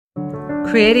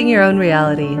Creating your own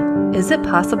reality. Is it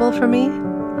possible for me?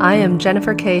 I am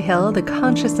Jennifer K. Hill, the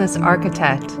Consciousness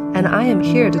Architect, and I am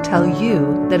here to tell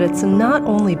you that it's not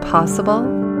only possible,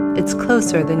 it's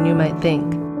closer than you might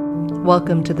think.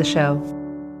 Welcome to the show.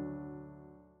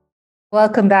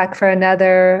 Welcome back for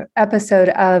another episode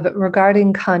of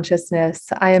Regarding Consciousness.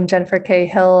 I am Jennifer K.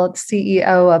 Hill,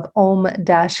 CEO of om-heals.com,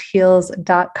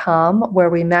 where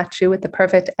we match you with the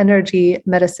perfect energy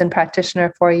medicine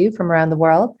practitioner for you from around the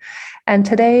world. And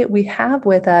today we have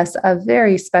with us a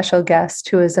very special guest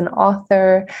who is an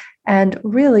author and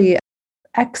really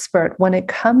expert when it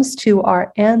comes to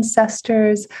our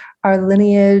ancestors, our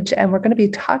lineage, and we're going to be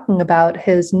talking about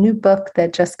his new book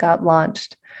that just got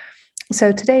launched.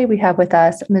 So today we have with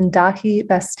us Mindahi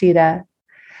Bastida.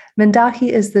 Mindahi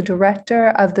is the director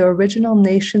of the Original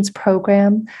Nations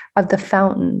program of the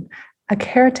Fountain, a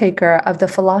caretaker of the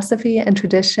philosophy and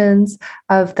traditions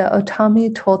of the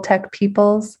Otomi Toltec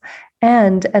peoples,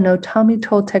 and an Otomi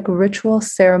Toltec ritual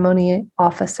ceremony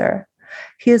officer.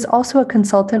 He is also a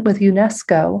consultant with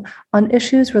UNESCO on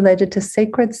issues related to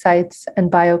sacred sites and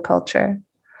bioculture.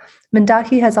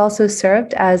 Mindahi has also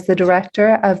served as the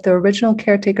director of the Original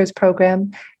Caretakers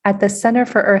program at the Center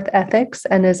for Earth Ethics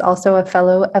and is also a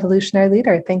fellow evolutionary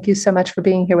leader. Thank you so much for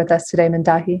being here with us today,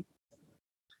 Mindahi.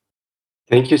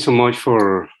 Thank you so much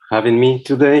for having me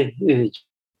today.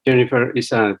 Jennifer,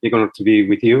 it's a big honor to be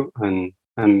with you, and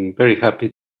I'm very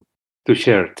happy to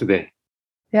share today.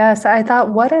 Yes, I thought,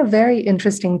 what a very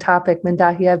interesting topic,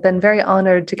 Mindahi. I've been very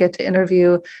honored to get to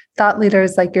interview thought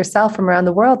leaders like yourself from around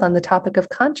the world on the topic of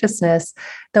consciousness,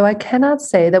 though I cannot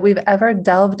say that we've ever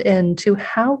delved into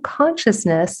how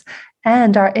consciousness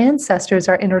and our ancestors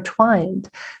are intertwined.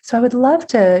 So I would love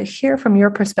to hear from your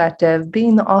perspective,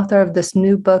 being the author of this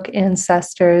new book,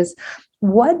 Ancestors.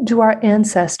 What do our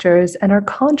ancestors and our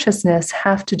consciousness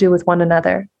have to do with one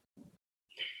another?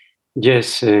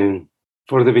 Yes,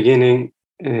 for the beginning,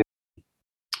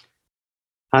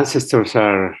 ancestors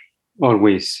are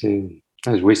always,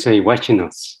 as we say, watching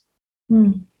us.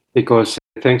 Because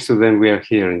thanks to them, we are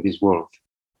here in this world.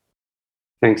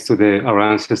 Thanks to our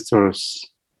ancestors,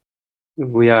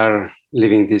 we are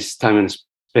living this time and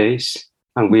space,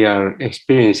 and we are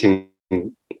experiencing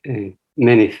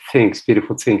many things,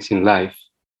 beautiful things in life.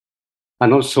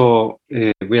 And also,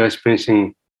 we are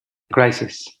experiencing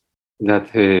crisis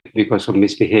that because of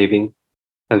misbehaving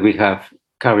that we have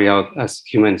carried out as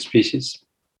human species.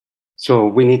 So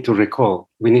we need to recall,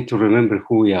 we need to remember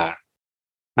who we are.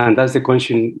 And that's the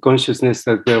consciousness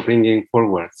that we are bringing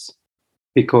forwards.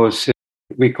 Because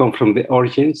we come from the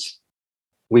origins,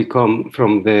 we come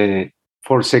from the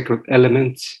four sacred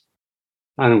elements,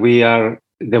 and we are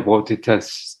devoted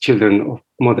as children of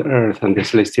Mother Earth and the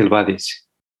celestial bodies.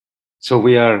 So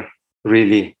we are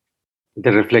really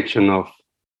the reflection of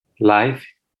life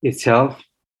itself,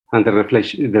 and the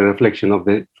reflection of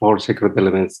the four sacred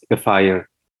elements: the fire,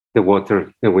 the water,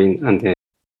 the wind, and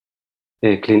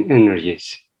the clean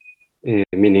energies,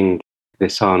 meaning the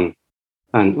sun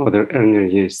and other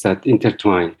energies that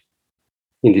intertwine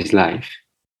in this life.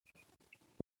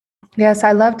 Yes,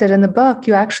 I loved it. In the book,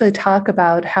 you actually talk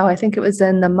about how, I think it was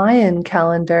in the Mayan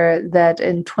calendar, that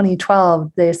in 2012,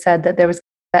 they said that there was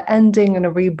an ending and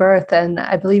a rebirth. And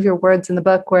I believe your words in the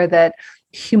book were that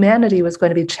humanity was going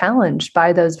to be challenged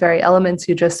by those very elements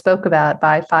you just spoke about,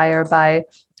 by fire, by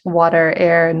water,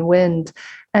 air, and wind.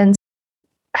 And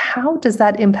how does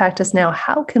that impact us now?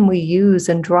 How can we use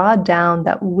and draw down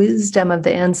that wisdom of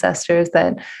the ancestors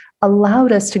that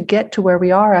allowed us to get to where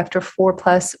we are after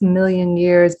 4+ million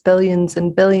years, billions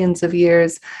and billions of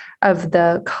years of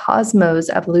the cosmos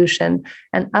evolution,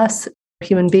 and us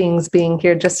human beings being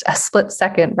here just a split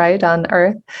second, right, on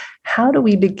Earth? How do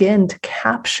we begin to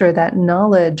capture that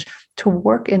knowledge to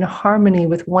work in harmony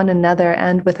with one another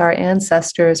and with our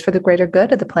ancestors for the greater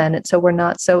good of the planet, so we're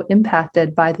not so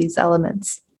impacted by these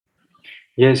elements?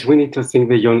 Yes, we need to think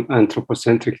beyond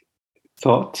anthropocentric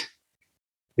thought,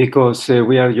 because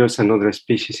we are just another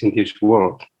species in this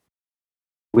world.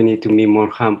 We need to be more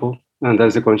humble, and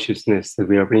that's the consciousness that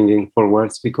we are bringing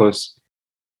forwards, because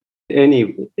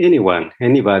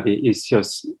anybody is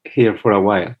just here for a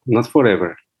while, not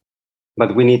forever.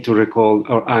 But we need to recall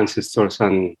our ancestors,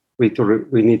 and we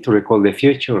need to recall the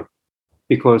future,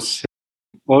 because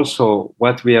also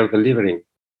what we are delivering,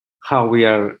 how we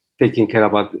are taking care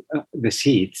about the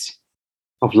seeds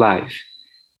of life.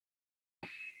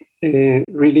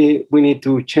 Really, we need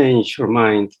to change our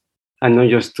mind and not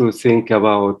just to think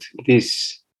about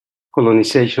this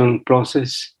colonization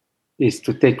process is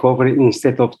to take over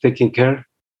instead of taking care.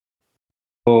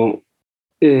 So,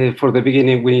 for the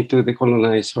beginning, we need to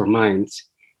decolonize our minds,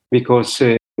 because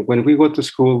when we go to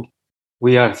school,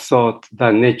 we are thought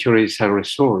that nature is a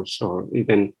resource, or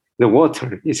even the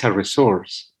water is a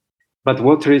resource. But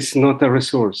water is not a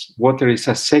resource. Water is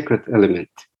a sacred element.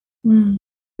 Mm.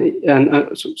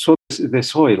 And so the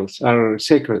soils are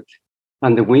sacred,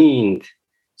 and the wind.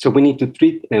 So we need to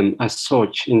treat them as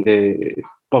such in the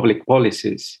public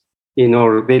policies, in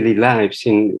our daily lives,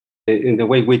 in the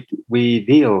way we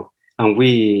deal and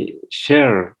we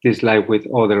share this life with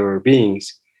other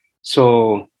beings.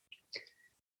 So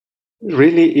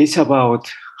really it's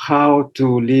about how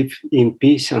to live in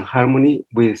peace and harmony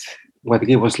with what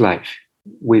gives us life,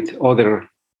 with other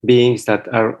beings that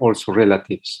are also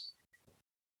relatives.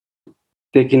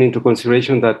 Taking into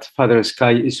consideration that Father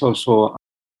Sky is also a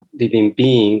living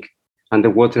being, and the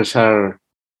waters are,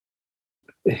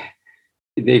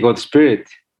 they got spirit.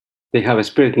 They have a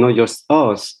spirit, not just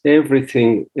us.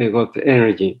 Everything got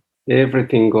energy.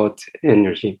 Everything got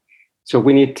energy. So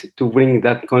we need to bring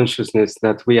that consciousness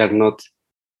that we are not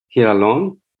here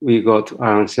alone. We got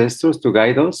our ancestors to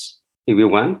guide us if we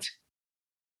want,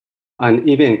 and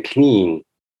even clean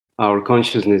our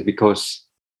consciousness, because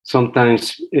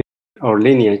sometimes our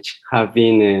lineage have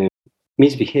been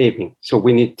misbehaving. So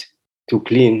we need to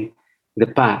clean the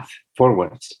path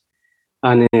forwards.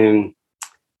 And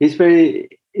it's very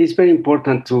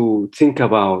important to think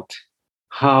about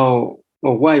how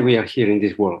or why we are here in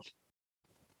this world.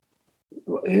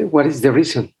 What is the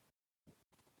reason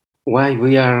why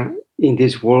we are in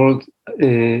this world?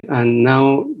 And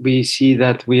now we see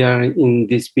that we are in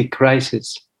this big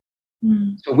crisis.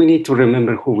 So we need to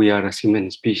remember who we are as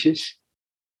human species,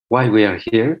 why we are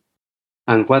here,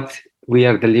 and what we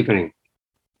are delivering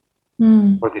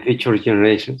for the future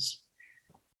generations.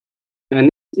 And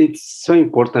it's so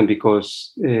important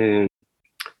because there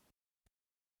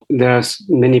are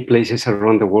many places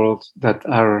around the world that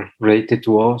are related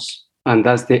to us, and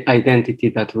that's the identity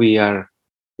that we are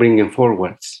bringing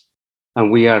forwards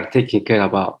and we are taking care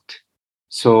about.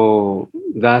 So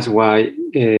that's why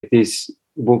this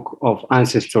book of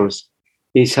ancestors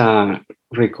is a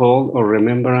recall or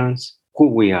remembrance who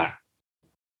we are.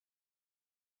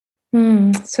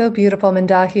 So beautiful,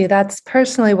 Mindahi. That's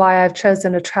personally why I've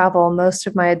chosen to travel most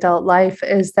of my adult life,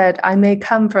 is that I may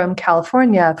come from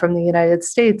California, from the United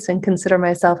States, and consider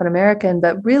myself an American,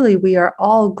 but really we are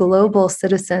all global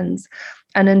citizens.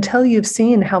 And until you've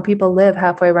seen how people live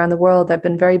halfway around the world, I've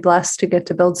been very blessed to get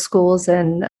to build schools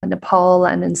in Nepal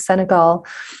and in Senegal.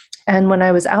 And when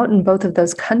I was out in both of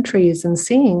those countries and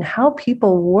seeing how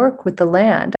people work with the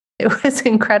land, it was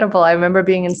incredible. I remember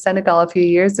being in Senegal a few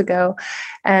years ago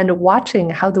and watching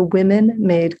how the women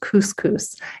made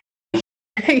couscous.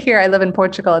 Here, I live in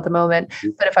Portugal at the moment,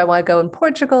 but if I want to go in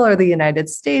Portugal or the United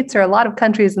States or a lot of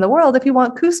countries in the world, if you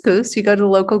want couscous, you go to the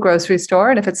local grocery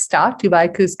store, and if it's stocked, you buy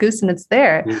couscous and it's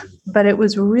there. But it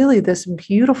was really this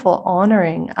beautiful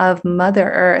honoring of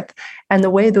Mother Earth and the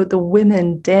way that the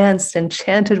women danced and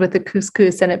chanted with the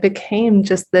couscous, and it became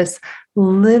just this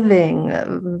living,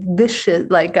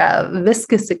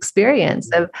 viscous experience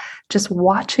of just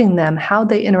watching them, how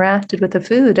they interacted with the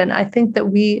food. And I think that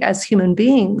we as human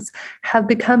beings have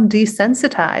become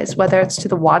desensitized, whether it's to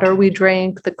the water we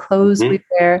drink, the clothes we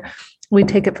wear. We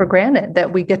take it for granted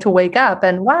that we get to wake up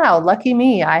and, wow, lucky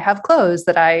me, I have clothes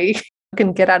that I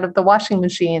can get out of the washing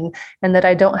machine and that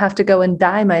I don't have to go and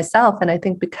dye myself. And I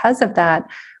think because of that,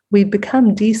 we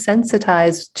become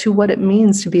desensitized to what it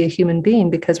means to be a human being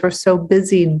because we're so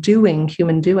busy doing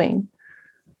human doing.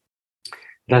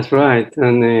 That's right.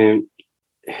 And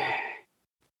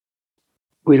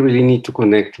we really need to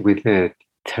connect with the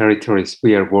territories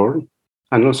we are born.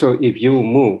 And also, if you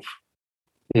move,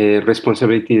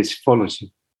 responsibilities follows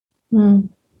you.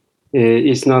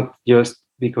 It's not just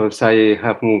because I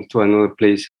have moved to another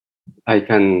place, I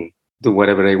can do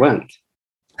whatever I want.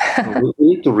 We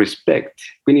need to respect,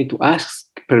 we need to ask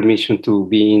permission to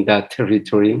be in that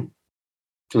territory,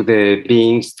 to the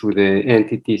beings, to the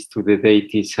entities, to the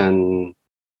deities, and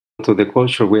to the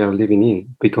culture we are living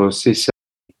in, because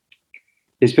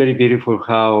it's very beautiful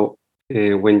how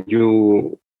when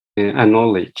you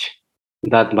acknowledge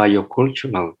that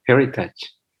biocultural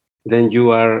heritage, then you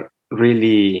are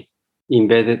really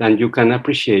embedded and you can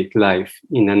appreciate life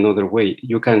in another way.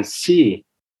 You can see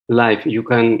life, you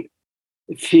can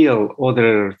feel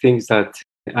other things that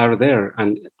are there,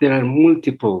 and there are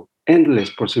multiple, endless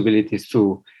possibilities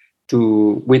to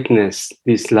witness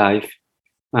this life.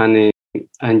 And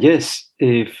yes,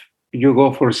 if you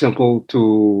go, for example,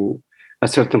 to a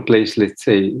certain place, let's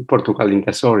say Portugal in the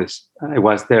Azores, I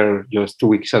was there just 2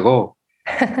 weeks ago,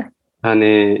 and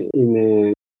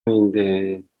in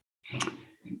the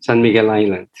San Miguel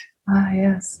Island. Ah,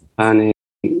 yes. And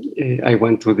I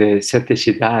went to the Sete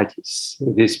Cidades,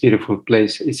 this beautiful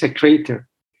place. It's a crater,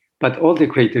 but all the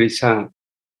crater is a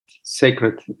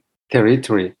sacred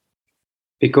territory,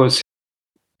 because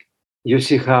you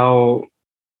see how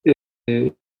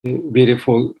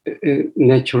beautiful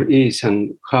nature is,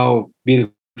 and how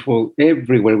beautiful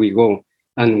everywhere we go.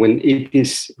 And when it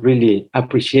is really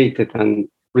appreciated and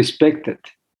respected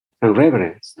and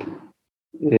reverenced,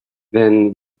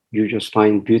 then you just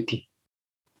find beauty.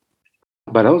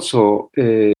 But also,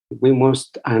 we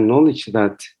must acknowledge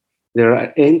that there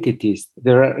are entities,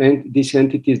 these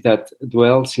entities that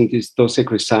dwells in those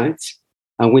sacred sites,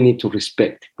 and we need to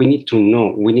respect. We need to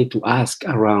know. We need to ask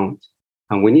around,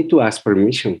 and we need to ask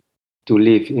permission to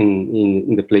live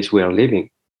in the place we are living.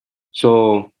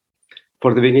 So,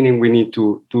 for the beginning, we need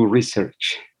to do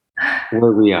research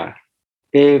where we are.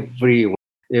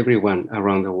 Everyone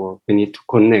around the world, we need to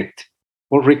connect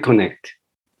or reconnect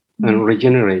and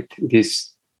regenerate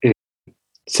this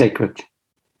sacred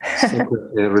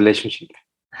relationship.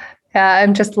 Yeah,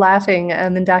 I'm just laughing,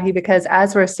 Mindahi, because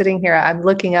as we're sitting here, I'm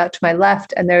looking out to my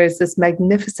left, and there is this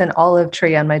magnificent olive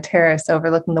tree on my terrace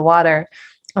overlooking the water.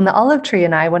 And the olive tree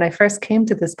and I, when I first came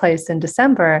to this place in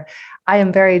December, I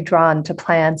am very drawn to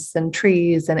plants and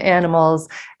trees and animals.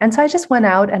 And so I just went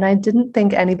out, and I didn't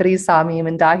think anybody saw me,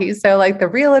 Mindahi. So like the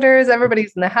realtors,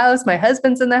 everybody's in the house, my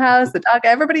husband's in the house, the dog,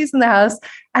 everybody's in the house.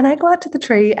 And I go out to the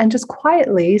tree, and just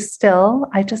quietly, still,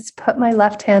 I just put my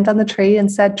left hand on the tree and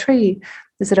said, "Tree,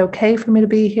 is it okay for me to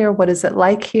be here? What is it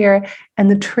like here?" And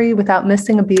the tree, without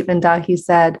missing a beat, Mindahi,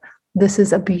 said, "This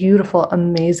is a beautiful,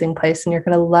 amazing place, and you're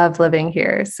going to love living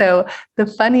here." So the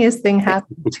funniest thing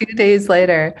happened 2 days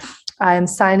later. I'm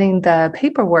signing the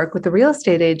paperwork with the real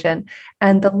estate agent,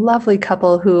 and the lovely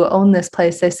couple who own this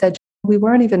place, they said, "We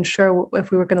weren't even sure if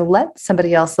we were going to let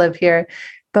somebody else live here,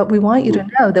 but we want you to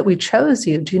know that we chose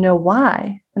you. Do you know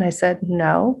why?" And I said,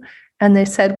 "No." And they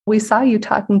said, "We saw you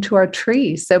talking to our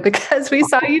tree. So because we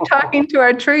saw you talking to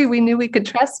our tree, we knew we could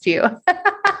trust you."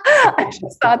 I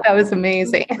just thought that was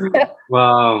amazing.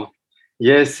 Wow.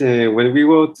 Yes, when we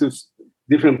go to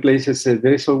different places,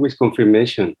 there is always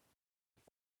confirmation.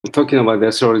 Talking about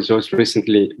that, sorry, just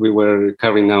recently we were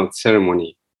carrying out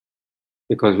ceremony,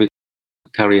 because we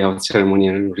carry out ceremony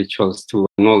and rituals to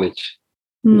acknowledge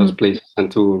those places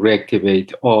and to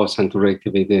reactivate us and to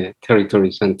reactivate the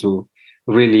territories and to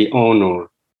really honor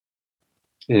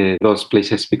those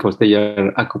places, because they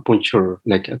are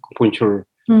acupuncture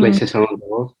places around the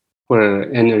world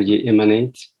where energy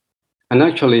emanates. And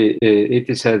actually, it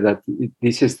is said that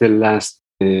this is the last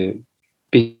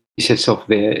pieces of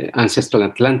the ancestral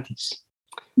Atlantis.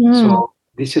 So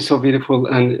this is so beautiful.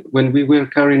 And when we were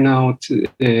carrying out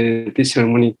this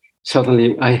ceremony,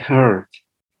 suddenly I heard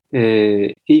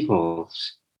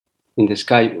eagles in the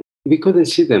sky. We couldn't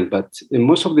see them, but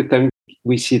most of the time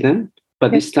we see them.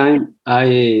 But this time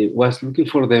I was looking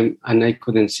for them and I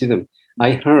couldn't see them.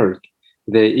 I heard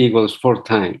the eagles 4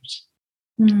 times.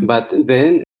 But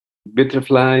then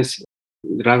butterflies,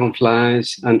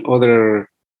 dragonflies, and other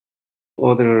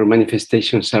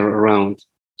manifestations are around.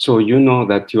 So you know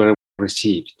that you are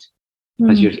received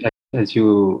as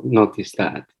you notice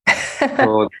that.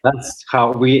 So that's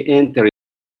how we enter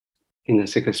in a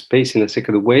second space, in a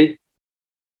second way,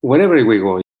 wherever we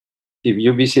go. If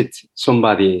you visit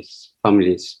somebody's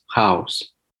family's house,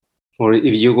 or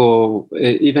if you go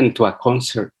even to a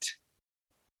concert,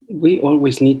 we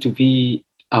always need to be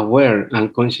aware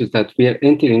and conscious that we are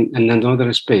entering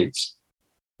another space.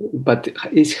 But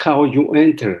it's how you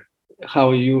enter,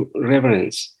 how you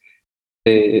reverence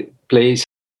the place,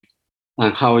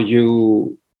 and how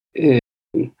you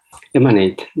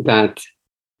emanate that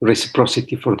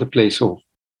reciprocity for the place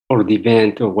or the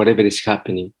event or whatever is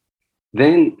happening.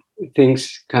 Then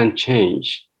things can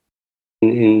change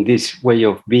in this way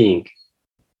of being.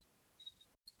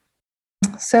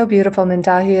 So beautiful,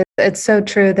 Mindahi. It's so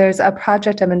true. There's a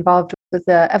project I'm involved with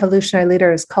the evolutionary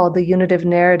leaders called the Unitive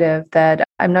Narrative that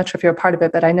I'm not sure if you're a part of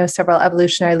it, but I know several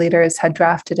evolutionary leaders had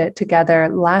drafted it together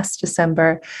last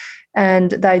December.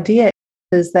 And the idea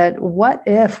is that what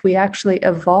if we actually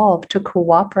evolve to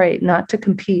cooperate, not to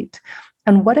compete?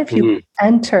 And what if you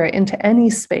enter into any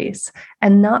space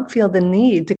and not feel the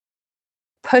need to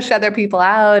push other people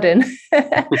out and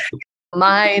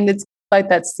mine? It's like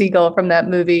that seagull from that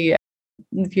movie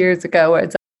years ago where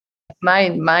it's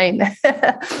like, mine.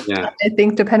 Yeah. I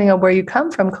think depending on where you come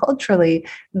from culturally,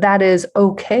 that is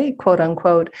okay, quote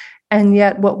unquote. And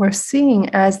yet what we're seeing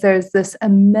as there's this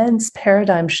immense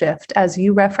paradigm shift, as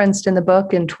you referenced in the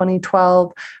book in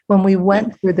 2012, when we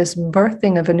went through this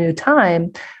birthing of a new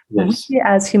time, Yes. We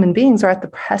as human beings are at the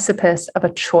precipice of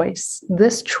a choice.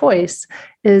 This choice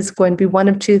is going to be one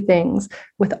of two things.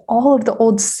 With all of the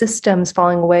old systems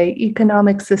falling away,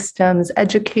 economic systems,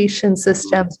 education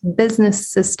systems, business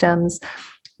systems,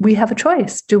 we have a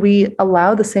choice. Do we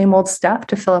allow the same old stuff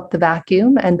to fill up the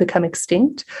vacuum and become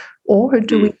extinct? Or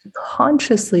do we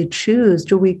consciously choose?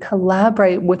 Do we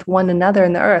collaborate with one another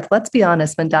in the earth? Let's be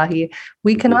honest, Mindahi.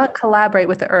 We cannot collaborate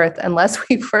with the earth unless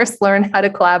we first learn how to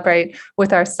collaborate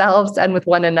with ourselves and with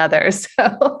one another.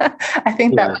 So I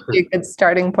think that would be a good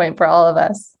starting point for all of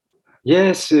us.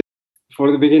 Yes.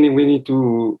 For the beginning, we need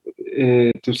to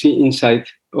see inside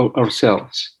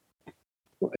ourselves.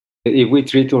 If we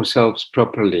treat ourselves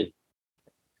properly,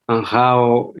 and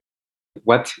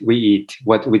what we eat,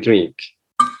 what we drink,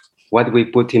 what we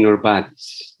put in our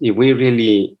bodies, if we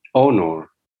really honor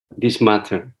this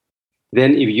matter,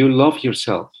 then if you love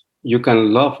yourself, you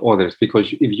can love others,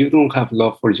 because if you don't have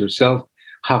love for yourself,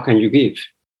 how can you give?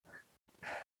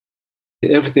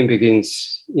 Everything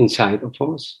begins inside of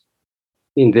us,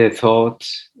 in the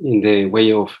thoughts, in the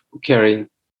way of caring,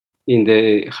 in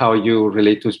the how you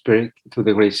relate to spirit, to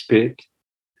the Great Spirit.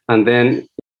 And then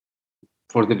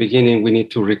for the beginning, we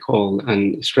need to recall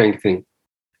and strengthen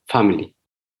family,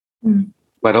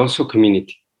 but also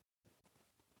community.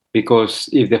 Because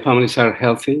if the families are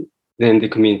healthy, then the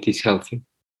community is healthy.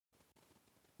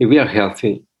 If we are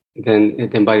healthy, then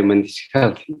the environment is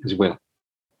healthy as well.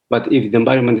 But if the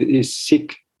environment is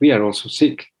sick, we are also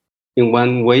sick in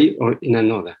one way or in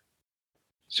another.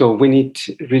 So we need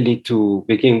really to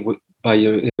begin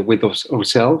with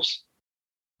ourselves.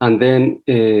 And then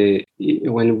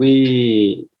when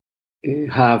we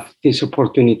have this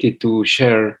opportunity to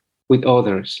share with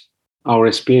others our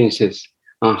experiences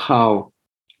and how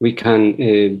we can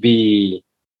be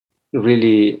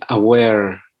really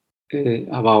aware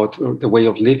about the way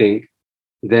of living,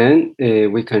 then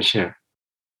we can share.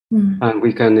 And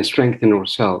we can strengthen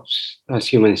ourselves as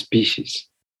human species,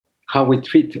 how we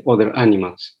treat other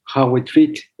animals, how we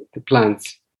treat the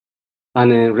plants.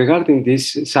 And regarding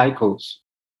these cycles,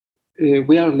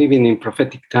 we are living in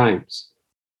prophetic times,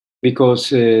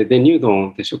 because the new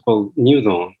dawn, the so-called new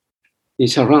dawn,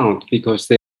 is around, because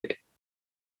the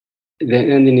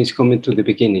ending is coming to the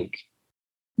beginning.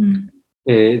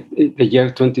 The year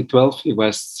 2012, it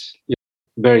was a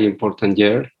very important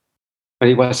year, but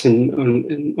it was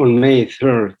on May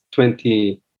 3rd,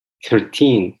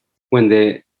 2013, when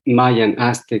the Mayan,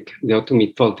 Aztec, the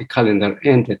Ottoman Toltec calendar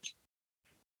ended.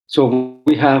 So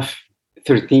we have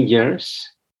 13 years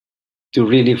to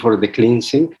really for the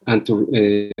cleansing and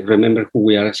to remember who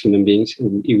we are as human beings,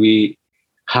 and we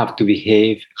have to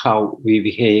behave, how we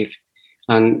behave.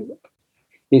 And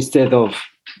instead of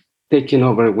taking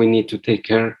over, we need to take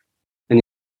care. And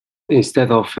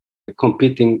instead of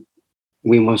competing,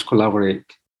 we must collaborate.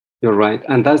 You're right.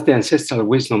 And that's the ancestral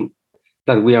wisdom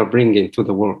that we are bringing to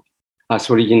the world as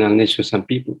original nations and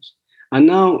peoples. And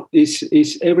now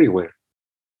it's everywhere.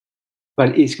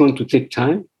 But it's going to take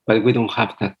time, but we don't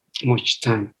have that much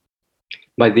time.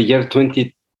 By the year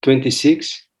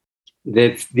 2026,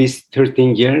 that these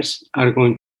 13 years are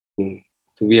going to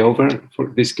be over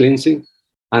for this cleansing.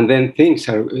 And then things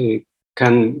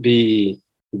can be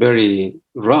very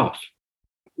rough.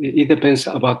 It depends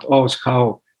about us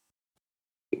how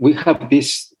we have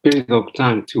this period of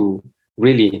time to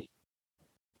really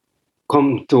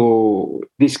come to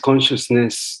this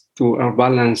consciousness, to our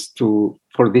balance,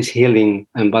 for this healing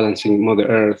and balancing Mother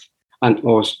Earth and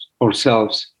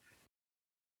ourselves.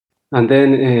 And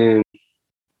then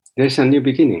there's a new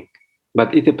beginning.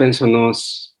 But it depends on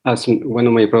us, as one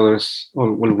of my brothers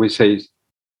always says,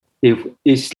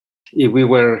 if we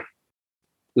were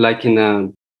like in a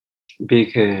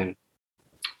big,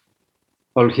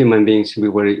 all human beings, we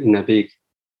were in a big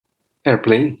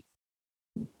airplane,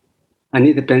 and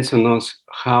it depends on us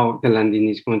how the landing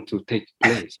is going to take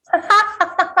place.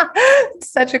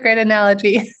 Such a great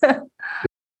analogy.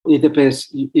 It depends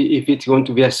if it's going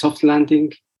to be a soft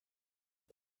landing,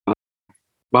 a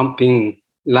bumping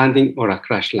landing, or a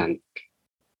crash landing.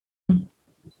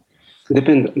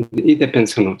 It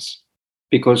depends on us,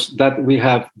 because that we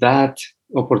have that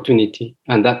opportunity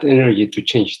and that energy to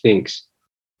change things.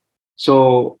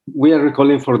 So we are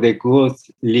recalling for the good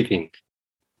living,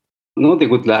 not the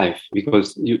good life,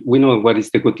 because we know what is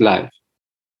the good life.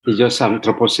 It's just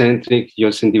anthropocentric,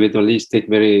 just individualistic,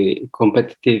 very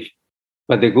competitive.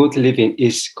 But the good living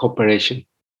is cooperation.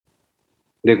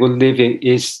 The good living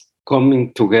is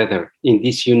coming together in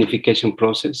this unification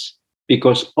process,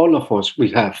 because all of us, we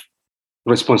have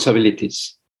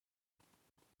responsibilities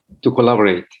to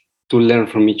collaborate, to learn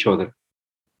from each other.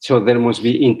 So there must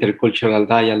be intercultural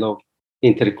dialogue.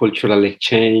 intercultural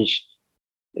exchange.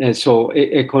 So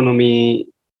economy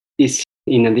is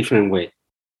in a different way.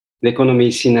 The economy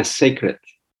is in a sacred,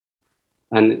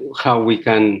 and how we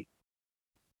can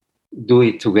do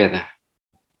it together.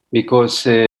 Because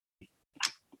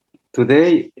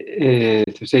today,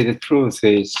 to say the truth,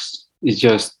 is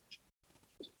just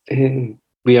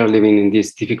we are living in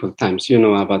these difficult times. You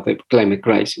know about the climate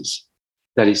crisis.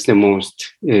 That is the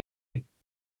most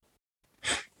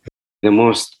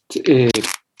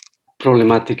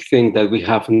problematic thing that we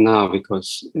have now,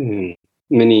 because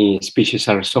many species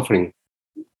are suffering,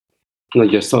 not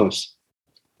just us.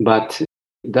 But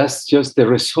that's just the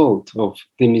result of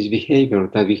the misbehavior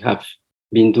that we have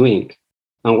been doing.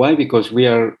 And why? Because we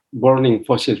are burning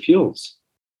fossil fuels.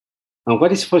 And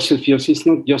what is fossil fuels? It's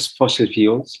not just fossil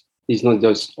fuels. It's not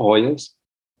just oils.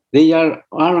 They are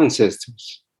our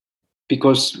ancestors.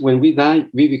 Because when we die,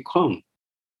 we become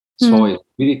soil.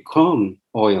 We become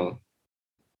oil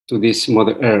to this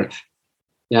Mother Earth.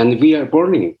 And we are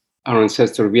burning our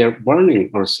ancestors. We are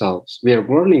burning ourselves. We are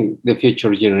burning the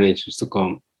future generations to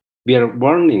come. We are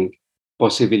burning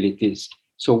possibilities.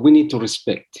 So we need to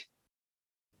respect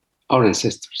our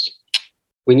ancestors.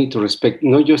 We need to respect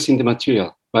not just in the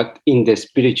material, but in the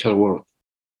spiritual world.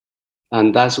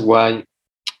 And that's why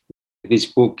this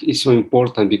book is so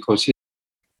important, because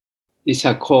it's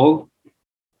a call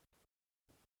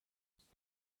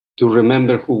to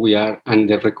remember who we are, and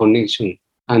the recognition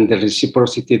and the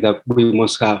reciprocity that we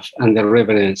must have, and the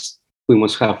reverence we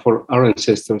must have for our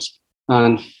ancestors,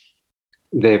 and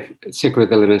the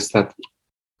sacred elements that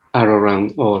are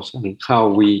around us, and how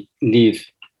we live.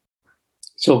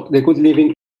 So the good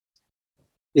living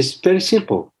is very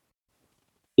simple.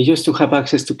 It's just to have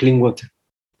access to clean water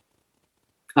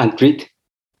and treat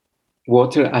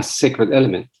water as sacred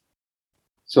element.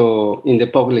 So in the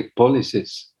public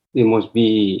policies, it must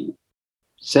be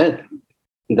said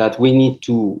that we need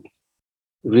to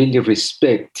really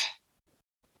respect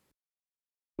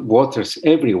waters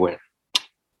everywhere,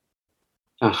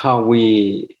 and how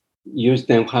we use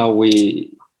them, how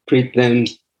we treat them.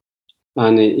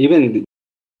 And even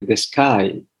the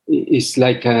sky is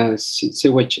like a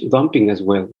sewage dumping as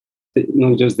well,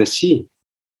 not just the sea.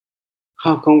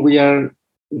 How come we are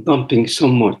dumping so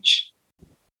much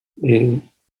in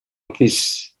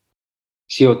these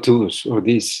CO2s or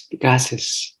these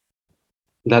gases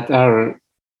that are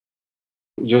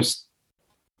just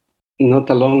not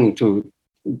allowing to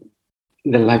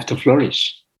the life to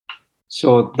flourish?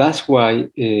 So that's why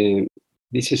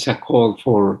this is a call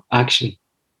for action,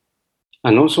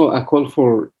 and also a call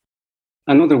for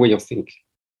another way of thinking,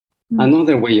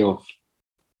 another way of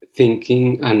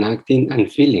thinking and acting and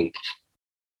feeling.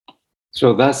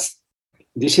 So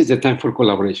this is the time for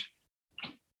collaboration.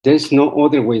 There's no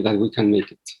other way that we can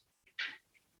make it.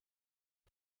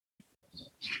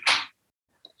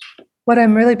 What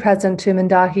I'm really present to,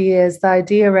 Mindahi, is the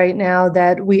idea right now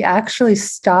that we actually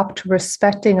stopped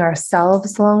respecting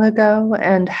ourselves long ago,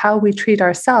 and how we treat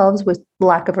ourselves with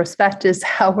lack of respect is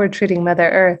how we're treating Mother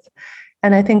Earth.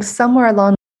 And I think somewhere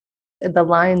along the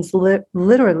lines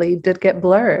literally did get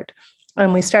blurred.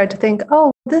 And we started to think,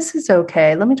 oh, this is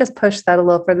okay. Let me just push that a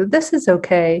little further. This is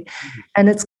okay. And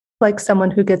it's like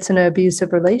someone who gets in an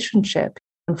abusive relationship.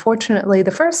 Unfortunately,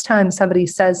 the first time somebody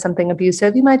says something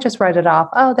abusive, you might just write it off.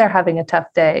 Oh, they're having a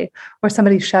tough day. Or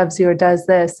somebody shoves you or does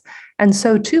this. And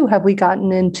so too have we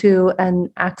gotten into an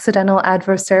accidental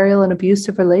adversarial and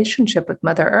abusive relationship with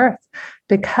Mother Earth,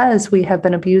 because we have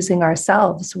been abusing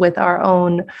ourselves with our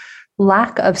own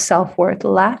lack of self-worth,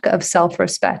 lack of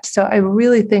self-respect. So I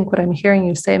really think what I'm hearing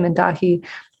you say, Mindahi,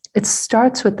 it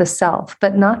starts with the self,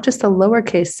 but not just the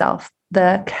lowercase self,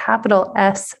 the capital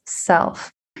S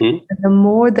self. And the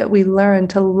more that we learn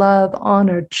to love,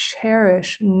 honor,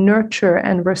 cherish, nurture,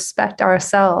 and respect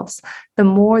ourselves, the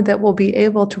more that we'll be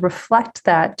able to reflect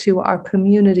that to our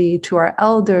community, to our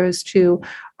elders, to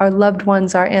our loved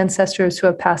ones, our ancestors who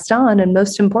have passed on, and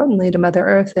most importantly, to Mother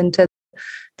Earth and to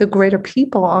the greater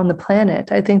people on the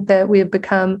planet. I think that we have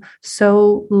become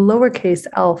so lowercase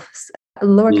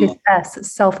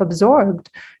s, self-absorbed,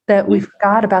 that we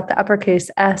forgot about the uppercase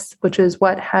S, which is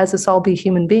what has us all be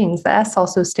human beings. The S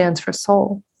also stands for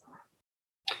soul.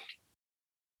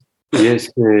 Yes,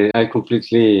 I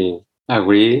completely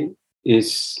agree.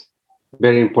 It's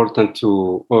very important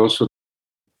to also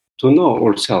to know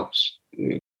ourselves,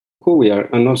 who we are,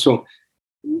 and also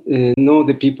know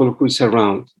the people who's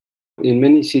around. In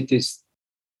many cities,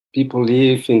 people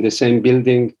live in the same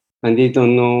building and they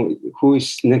don't know who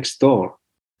is next door.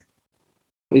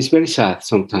 It's very sad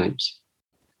sometimes.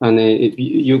 And if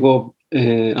you go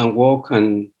and walk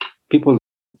and people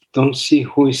don't see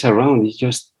who is around, it's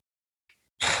just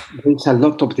there's a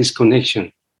lot of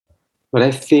disconnection. But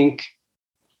I think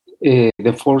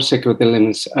the four sacred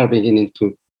elements are beginning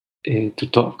to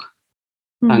talk.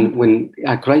 And when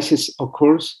a crisis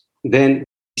occurs, then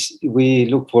we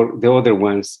look for the other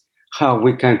ones, how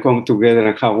we can come together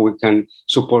and how we can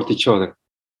support each other.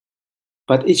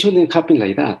 But it shouldn't happen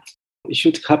like that. It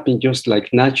should happen just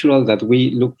like natural, that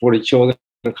we look for each other,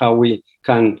 how we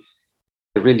can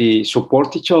really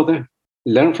support each other,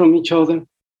 learn from each other,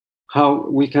 how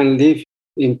we can live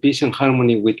in peace and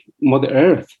harmony with Mother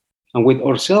Earth and with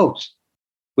ourselves,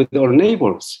 with our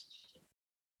neighbors.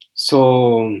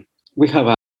 So we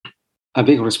have a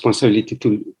big responsibility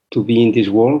to be in this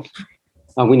world,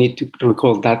 and we need to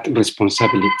recall that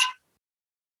responsibility.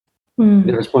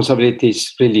 The responsibility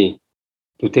is really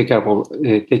to take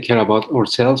care about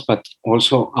ourselves, but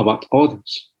also about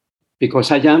others.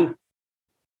 Because I am,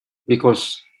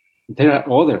 because there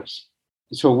are others.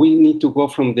 So we need to go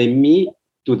from the me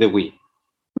to the we.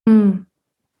 And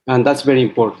that's very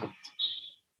important.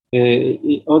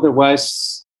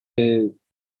 Otherwise,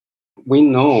 we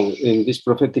know in these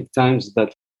prophetic times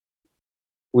that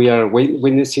we are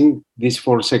witnessing these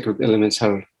four sacred elements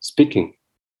are speaking.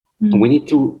 And we need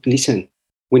to listen.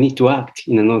 We need to act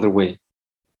in another way.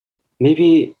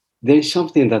 Maybe there is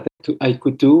something that I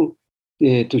could do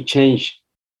to change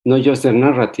not just the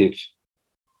narrative,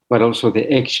 but also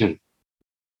the action.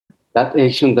 That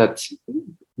action that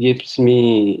gives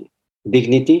me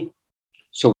dignity.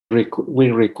 So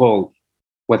we recall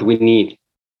what we need,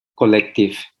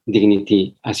 collective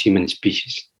dignity as human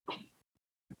species.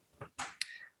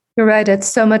 You're right. It's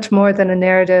so much more than a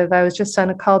narrative. I was just on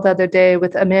a call the other day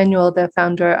with Emmanuel, the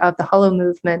founder of the Hollow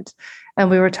Movement, and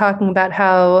we were talking about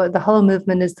how the Hollow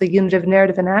Movement is the unit of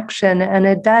narrative and action, and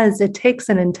it takes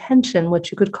an intention,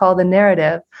 which you could call the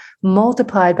narrative,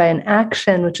 multiplied by an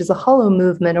action, which is a Hollow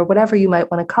Movement, or whatever you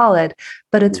might want to call it,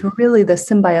 but it's really the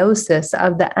symbiosis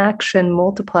of the action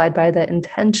multiplied by the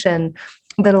intention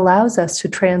that allows us to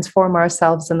transform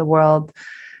ourselves in the world.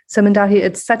 So Mindahi,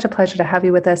 it's such a pleasure to have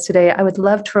you with us today. I would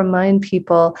love to remind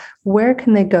people, where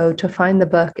can they go to find the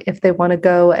book if they want to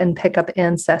go and pick up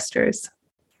Ancestors?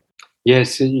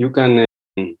 Yes, you can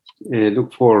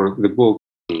look for the book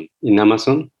in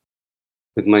Amazon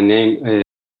with my name,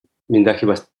 Mindahi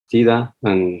Bastida,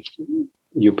 and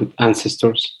you put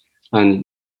Ancestors, and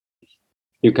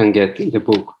you can get the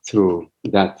book through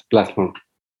that platform.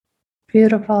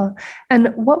 Beautiful.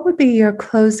 And what would be your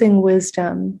closing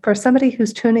wisdom for somebody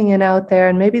who's tuning in out there,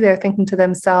 and maybe they're thinking to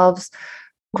themselves,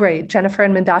 great, Jennifer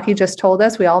and Mindahi just told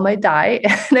us we all might die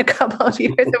in a couple of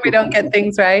years if we don't get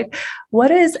things right.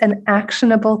 What is an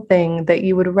actionable thing that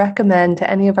you would recommend to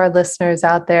any of our listeners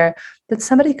out there that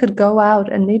somebody could go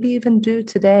out and maybe even do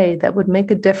today that would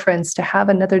make a difference to have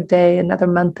another day, another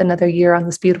month, another year on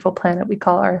this beautiful planet we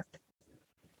call Earth?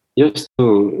 Just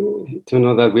to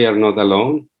know that we are not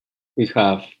alone. We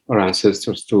have our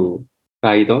ancestors to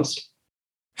guide us.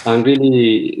 And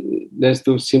really, let's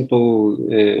do simple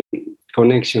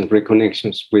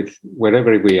reconnections with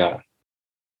wherever we are.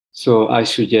 So I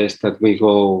suggest that we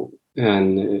go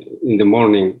and in the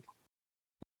morning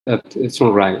at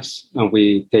sunrise, and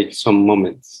we take some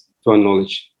moments to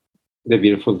acknowledge the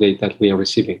beautiful day that we are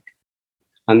receiving.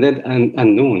 And then at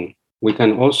noon, we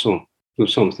can also do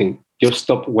something. Just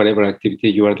stop whatever activity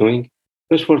you are doing,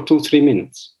 just for 2-3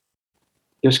 minutes.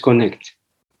 Just connect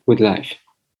with life.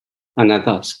 And at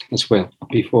dusk as well,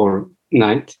 before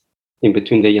night, in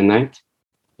between day and night.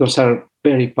 Those are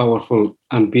very powerful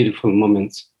and beautiful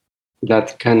moments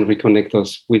that can reconnect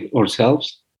us with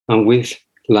ourselves and with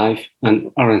life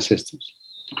and our ancestors.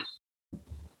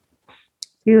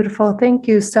 Beautiful. Thank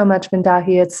you so much,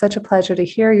 Mindahi. It's such a pleasure to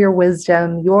hear your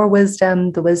wisdom,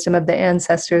 the wisdom of the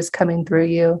ancestors coming through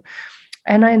you.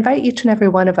 And I invite each and every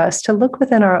one of us to look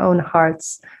within our own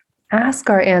hearts. Ask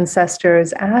our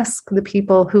ancestors, ask the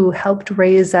people who helped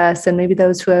raise us, and maybe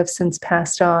those who have since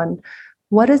passed on,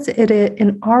 what is it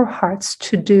in our hearts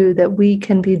to do that we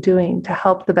can be doing to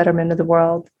help the betterment of the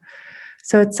world?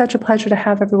 So it's such a pleasure to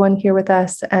have everyone here with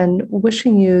us, and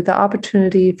wishing you the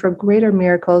opportunity for greater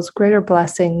miracles, greater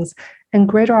blessings, and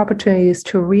greater opportunities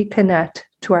to reconnect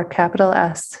to our capital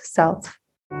S self.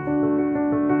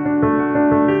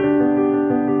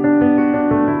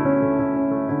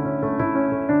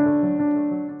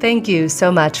 Thank you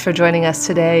so much for joining us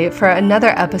today for another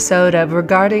episode of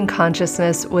Regarding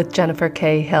Consciousness with Jennifer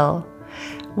K. Hill.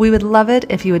 We would love it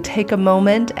if you would take a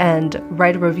moment and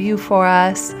write a review for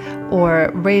us or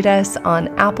rate us on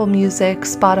Apple Music,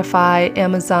 Spotify,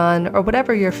 Amazon, or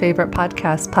whatever your favorite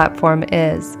podcast platform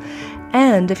is.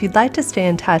 And if you'd like to stay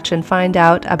in touch and find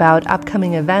out about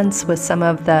upcoming events with some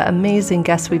of the amazing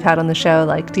guests we've had on the show,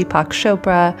 like Deepak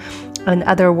Chopra and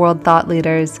other world thought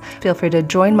leaders, feel free to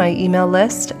join my email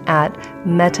list at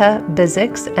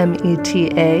metabizics,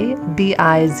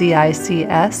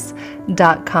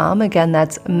 metabizics.com. Again,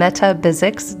 that's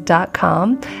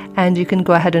metabizics.com. And you can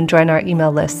go ahead and join our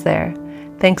email list there.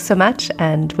 Thanks so much,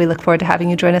 and we look forward to having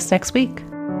you join us next week.